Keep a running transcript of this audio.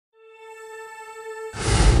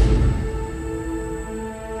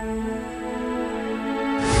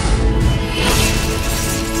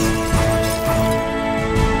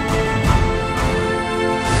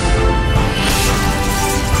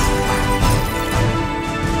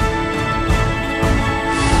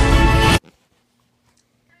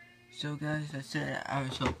So guys, I said I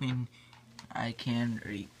was hoping I can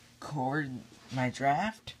record my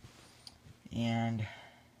draft and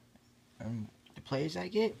the plays I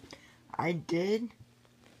get. I did,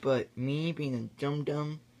 but me being a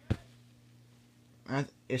dum-dum,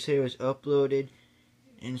 it said it was uploaded,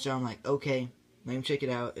 and so I'm like, okay, let me check it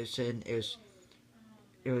out. It said it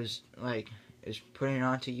was like, it's putting it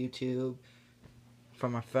onto YouTube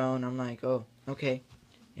from my phone. I'm like, oh, okay.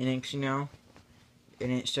 And next you know, it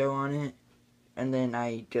didn't show on it, and then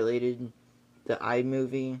I deleted the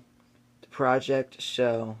iMovie project,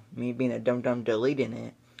 so me being a dum-dum deleting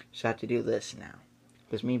it, so I have to do this now,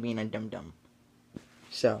 because me being a dum-dum.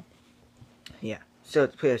 So, yeah, so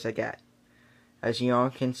the players I got, as you all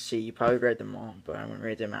can see, you probably read them all, but I'm going to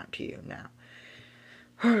read them out to you now.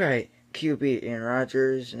 Alright, QB Aaron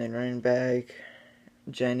Rodgers, and then running back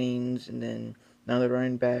Jennings, and then another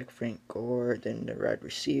running back Frank Gore, then the wide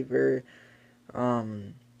receiver,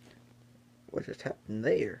 what just happened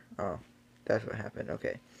there? Oh, that's what happened,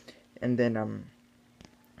 okay. And then,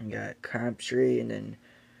 I got Crabtree, and then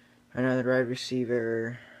another wide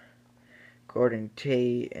receiver, Gordon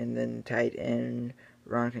Tate, and then tight end,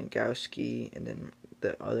 Ron Gronkowski, and then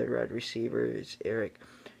the other wide receiver is Eric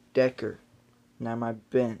Decker. Now my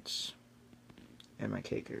bench and my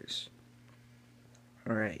kickers.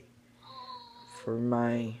 Alright. For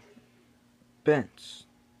my bench,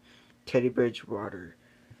 Teddy Bridgewater,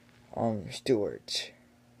 Stewart,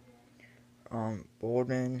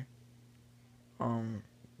 Bolden,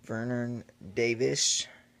 Vernon Davis,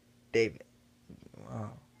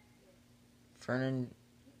 Vernon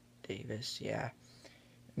Davis, yeah.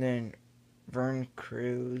 And then Vern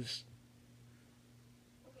Cruz,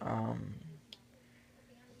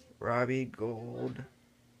 Robbie Gould,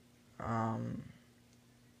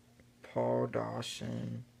 Paul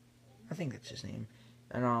Dawson, I think that's his name,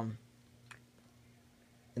 and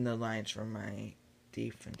the lines from my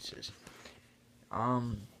defenses. I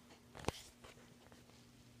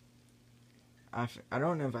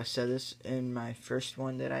don't know if I said this in my first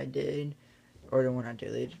one that I did, or the one I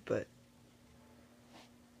deleted, but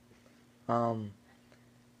I'm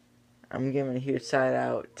giving a huge shout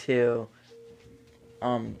out to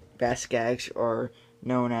Baskags, or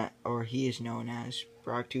he is known as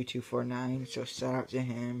Brock2249. So shout out to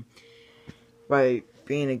him by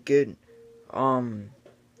being a good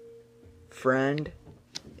friend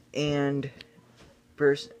and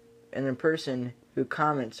a person who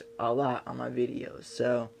comments a lot on my videos.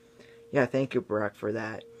 So yeah, thank you, Brock, for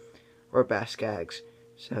that, or Baskags.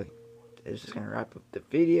 So this is gonna wrap up the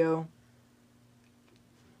video,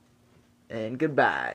 and goodbye.